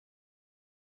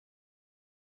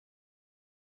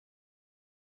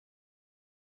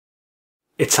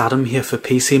It's Adam here for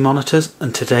PC Monitors,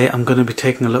 and today I'm going to be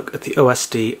taking a look at the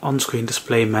OSD on-screen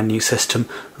display menu system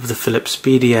of the Philips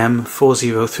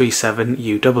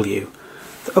BDM4037UW.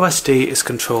 The OSD is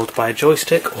controlled by a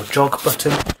joystick or jog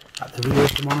button at the rear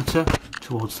of the monitor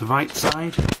towards the right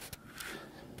side.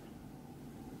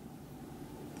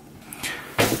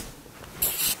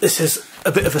 This is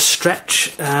a bit of a stretch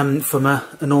from a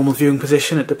normal viewing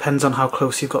position. It depends on how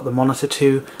close you've got the monitor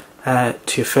to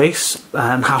your face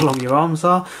and how long your arms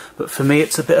are. But for me,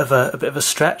 it's a bit of a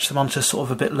stretch. The monitor's sort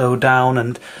of a bit low down,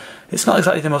 and it's not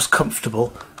exactly the most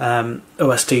comfortable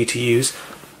OSD to use.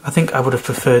 I think I would have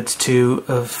preferred to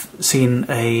have seen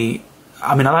I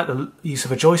like the use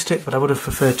of a joystick, but I would have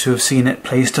preferred to have seen it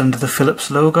placed under the Philips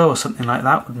logo or something like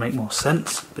that. Would make more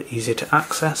sense, a bit easier to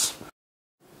access.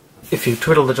 If you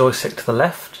twiddle the joystick to the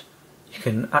left, you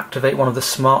can activate one of the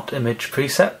smart image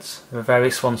presets. There are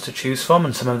various ones to choose from,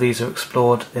 and some of these are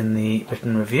explored in the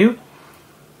written review.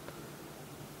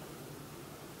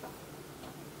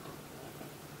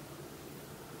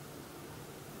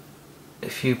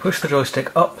 If you push the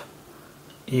joystick up,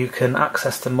 you can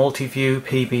access the multi-view,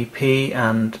 PBP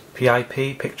and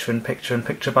PIP, picture-in-picture and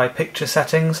picture-by-picture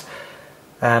settings.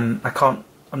 I'm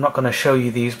not going to show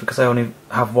you these because I only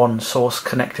have one source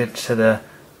connected to the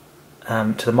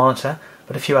monitor.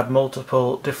 But if you had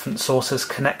multiple different sources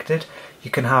connected,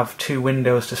 you can have two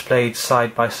windows displayed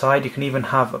side by side. You can even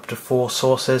have up to 4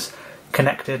 sources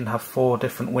connected and have 4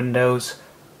 different windows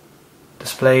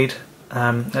displayed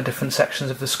at different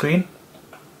sections of the screen.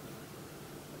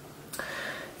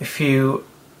 If you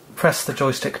press the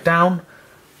joystick down,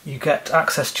 you get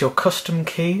access to your custom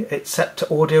key. It's set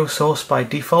to audio source by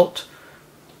default,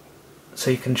 so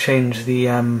you can change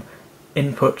the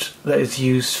input that is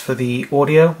used for the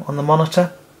audio on the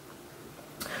monitor.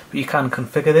 But you can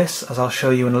configure this, as I'll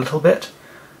show you in a little bit.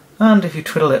 And if you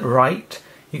twiddle it right,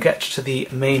 you get to the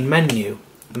main menu,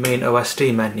 the main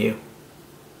OSD menu.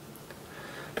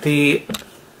 The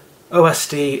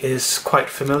OSD is quite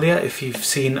familiar if you've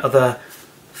seen other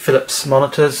Philips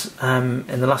monitors in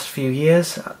the last few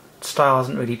years. Style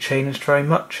hasn't really changed very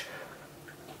much.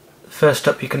 First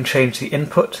up, you can change the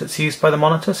input that's used by the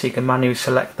monitor, so you can manually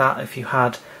select that. If you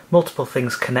had multiple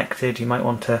things connected, you might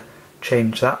want to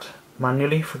change that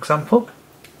manually, for example.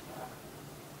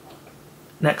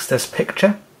 Next, there's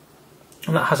picture,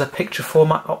 and that has a picture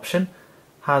format option,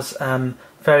 has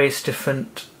various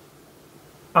different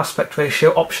aspect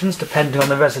ratio options depending on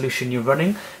the resolution you're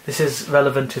running. This is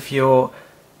relevant if you're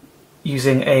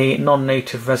using a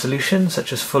non-native resolution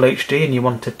such as Full HD and you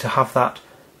wanted to have that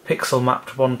pixel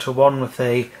mapped 1:1 with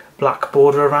a black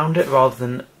border around it rather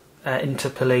than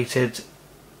interpolated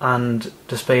and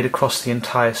displayed across the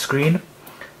entire screen.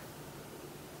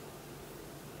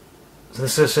 So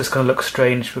this is just going to look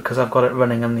strange because I've got it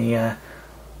running on the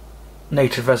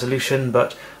native resolution,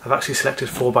 but I've actually selected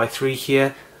 4:3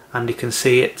 here, and you can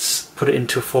see it's put it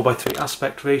into a 4:3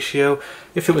 aspect ratio.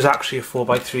 If it was actually a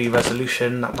 4:3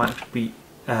 resolution, that might be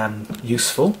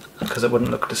useful because it wouldn't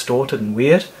look distorted and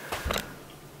weird.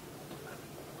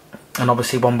 And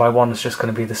obviously 1:1 is just going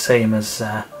to be the same as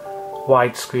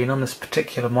widescreen on this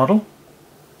particular model.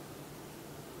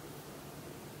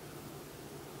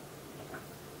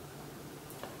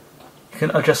 You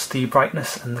can adjust the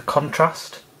brightness and the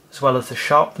contrast as well as the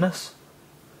sharpness.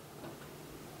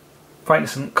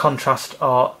 Brightness and contrast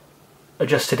are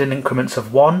adjusted in increments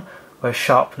of 1, where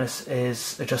sharpness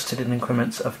is adjusted in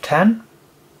increments of 10.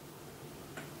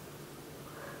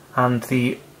 And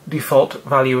the default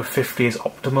value of 50 is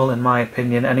optimal in my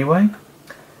opinion anyway.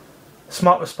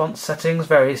 Smart response settings,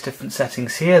 various different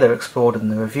settings here, they're explored in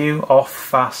the review. Off,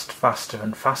 fast, faster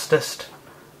and fastest.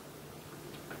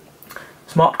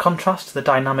 Smart contrast, the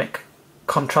dynamic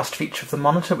contrast feature of the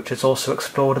monitor, which is also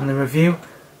explored in the review.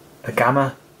 A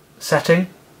gamma setting.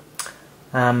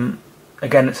 Again,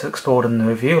 it's explored in the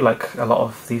review like a lot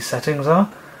of these settings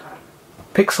are.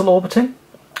 Pixel orbiting.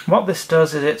 What this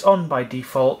does is it's on by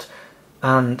default,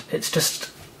 and it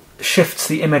just shifts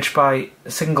the image by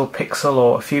a single pixel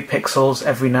or a few pixels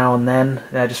every now and then,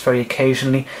 just very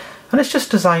occasionally, and it's just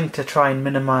designed to try and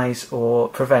minimise or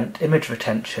prevent image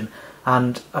retention.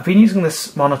 And I've been using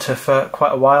this monitor for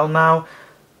quite a while now,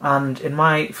 and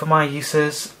for my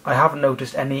uses I haven't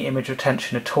noticed any image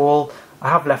retention at all. I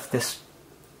have left this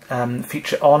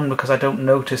feature on because I don't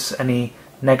notice any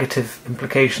negative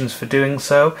implications for doing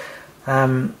so.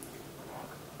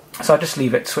 So I just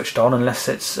leave it switched on unless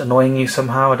it's annoying you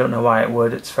somehow. I don't know why it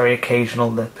would. It's very occasional,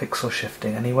 the pixel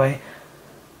shifting anyway.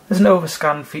 There's an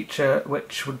overscan feature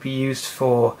which would be used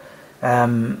for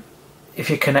if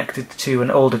you're connected to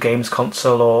an older games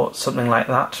console or something like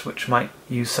that, which might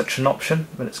use such an option,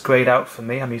 but it's greyed out for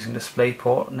me. I'm using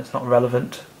DisplayPort and it's not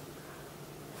relevant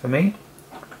for me.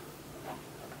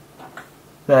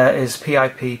 There is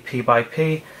PIP, P by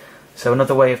P, so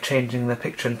another way of changing the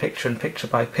picture-in-picture and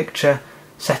picture-by-picture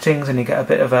settings, and you get a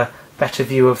bit of a better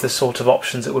view of the sort of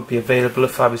options that would be available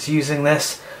if I was using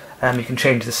this. You can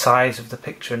change the size of the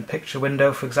picture-in-picture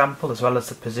window, for example, as well as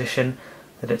the position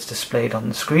that it's displayed on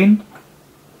the screen.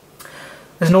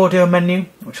 There's an audio menu,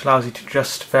 which allows you to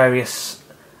adjust various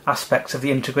aspects of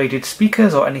the integrated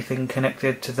speakers or anything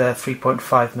connected to the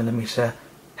 3.5mm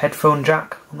headphone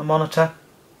jack on the monitor.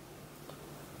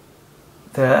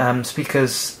 The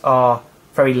speakers are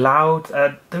very loud.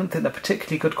 I don't think they're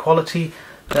particularly good quality.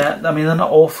 They're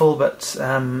not awful, but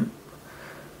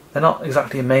they're not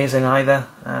exactly amazing either,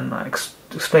 and I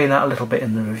explain that a little bit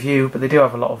in the review, but they do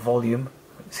have a lot of volume.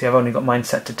 See, I've only got mine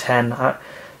set to 10. I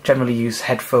generally use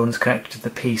headphones connected to the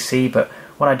PC, but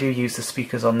when I do use the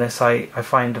speakers on this, I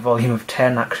find a volume of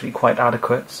 10 actually quite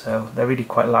adequate, so they're really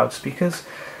quite loud speakers.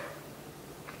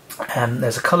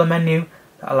 There's a colour menu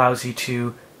that allows you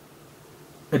to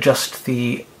adjust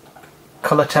the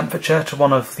colour temperature to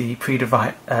one of the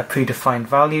predefined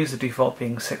values, the default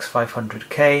being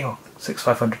 6500K or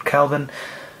 6500 Kelvin.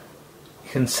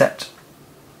 You can set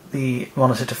the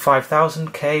monitor to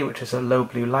 5000K, which is a low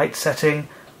blue light setting,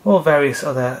 or various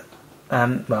other,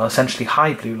 essentially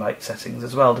high blue light settings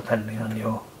as well, depending on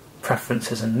your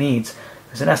preferences and needs.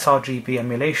 There's an sRGB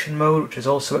emulation mode, which is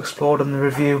also explored in the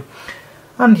review,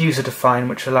 and user define,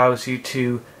 which allows you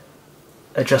to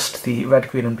adjust the red,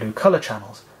 green and blue colour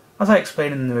channels. As I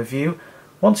explained in the review,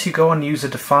 once you go on user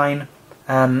define,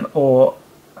 or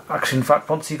actually in fact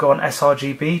once you go on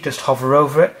sRGB, just hover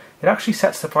over it, it actually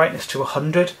sets the brightness to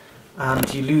 100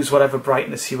 and you lose whatever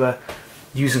brightness you were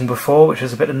using before, which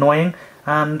is a bit annoying.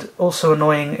 And also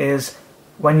annoying is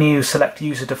when you select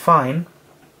user define,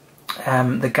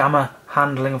 the gamma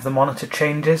handling of the monitor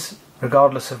changes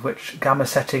regardless of which gamma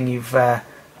setting you've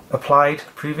applied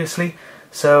previously.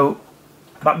 So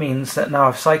that means that now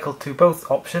I've cycled through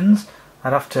both options,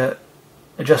 I'd have to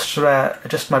adjust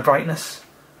my brightness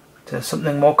to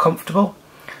something more comfortable,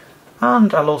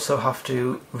 and I'll also have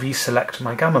to reselect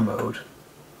my gamma mode.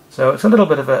 So it's a little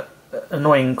bit of an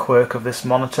annoying quirk of this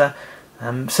monitor.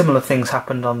 Similar things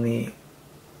happened on the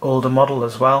older model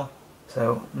as well,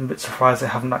 so I'm a bit surprised they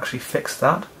haven't actually fixed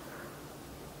that.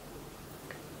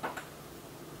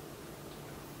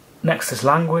 Next is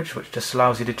language, which just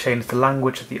allows you to change the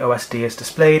language that the OSD is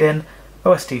displayed in.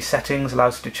 OSD settings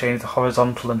allows you to change the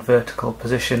horizontal and vertical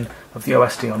position of the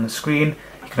OSD on the screen.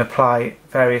 You can apply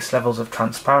various levels of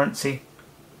transparency.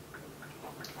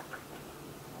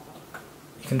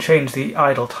 You can change the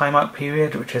idle timeout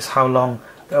period, which is how long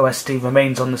the OSD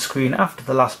remains on the screen after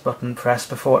the last button press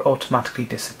before it automatically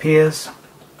disappears.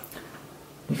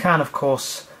 You can, of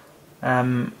course,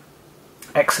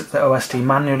 exit the OSD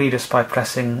manually just by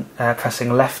pressing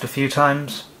left a few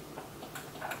times.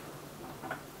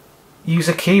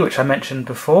 User key, which I mentioned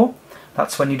before,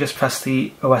 that's when you just press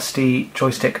the OSD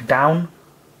joystick down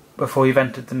before you've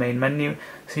entered the main menu.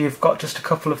 So you've got just a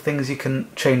couple of things you can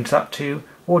change that to: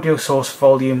 audio source,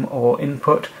 volume or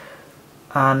input,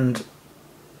 and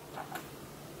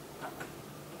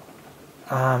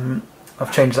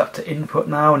I've changed that to input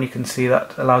now, and you can see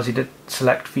that allows you to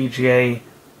select VGA,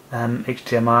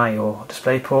 HDMI or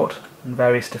DisplayPort and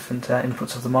various different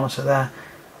inputs of the monitor there.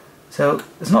 So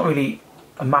there's not really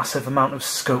a massive amount of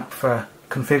scope for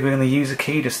configuring the user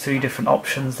key, just 3 different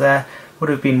options there. Would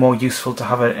have been more useful to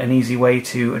have an easy way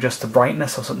to adjust the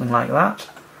brightness or something like that.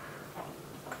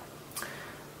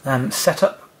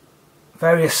 Setup,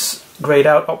 various grayed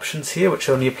out options here which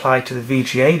only apply to the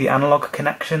VGA, the analog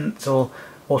connection. It's all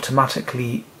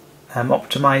automatically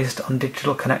optimized on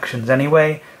digital connections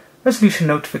anyway. Resolution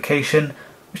notification,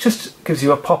 which just gives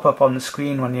you a pop-up on the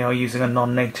screen when you're using a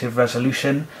non-native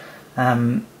resolution,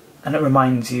 and it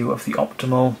reminds you of the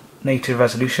optimal native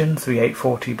resolution,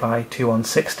 3840 by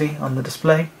 2160 on the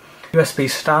display. USB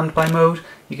standby mode,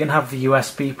 you can have the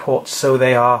USB ports so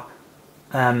they are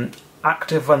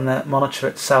active when the monitor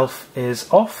itself is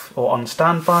off or on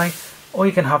standby, or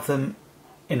you can have them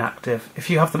inactive. If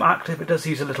you have them active, it does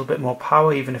use a little bit more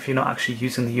power even if you're not actually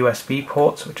using the USB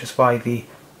ports, which is why the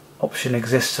option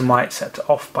exists and why it's set to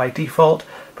off by default,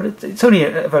 but it's only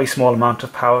a very small amount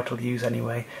of power it'll use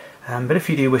anyway. But if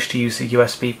you do wish to use the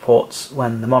USB ports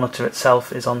when the monitor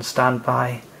itself is on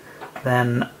standby,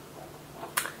 then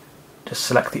just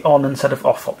select the on instead of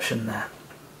off option there.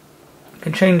 You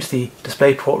can change the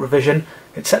DisplayPort revision.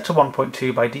 It's set to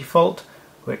 1.2 by default.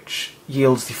 which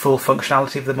yields the full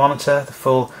functionality of the monitor, the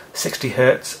full 60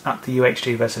 Hz at the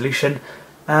UHD resolution.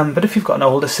 But if you've got an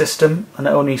older system and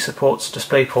it only supports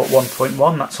DisplayPort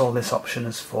 1.1, that's all this option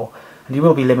is for, and you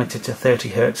will be limited to 30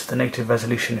 Hz, the native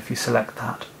resolution, if you select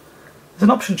that. There's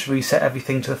an option to reset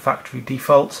everything to the factory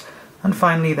defaults, and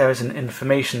finally there is an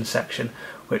information section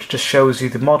which just shows you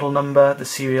the model number, the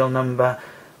serial number,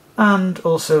 and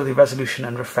also the resolution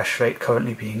and refresh rate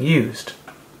currently being used.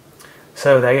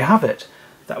 So there you have it.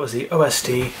 That was the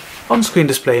OSD on-screen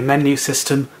display menu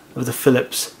system of the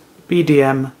Philips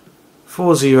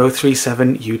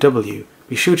BDM4037UW.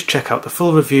 Be sure to check out the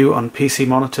full review on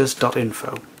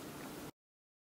PCmonitors.info.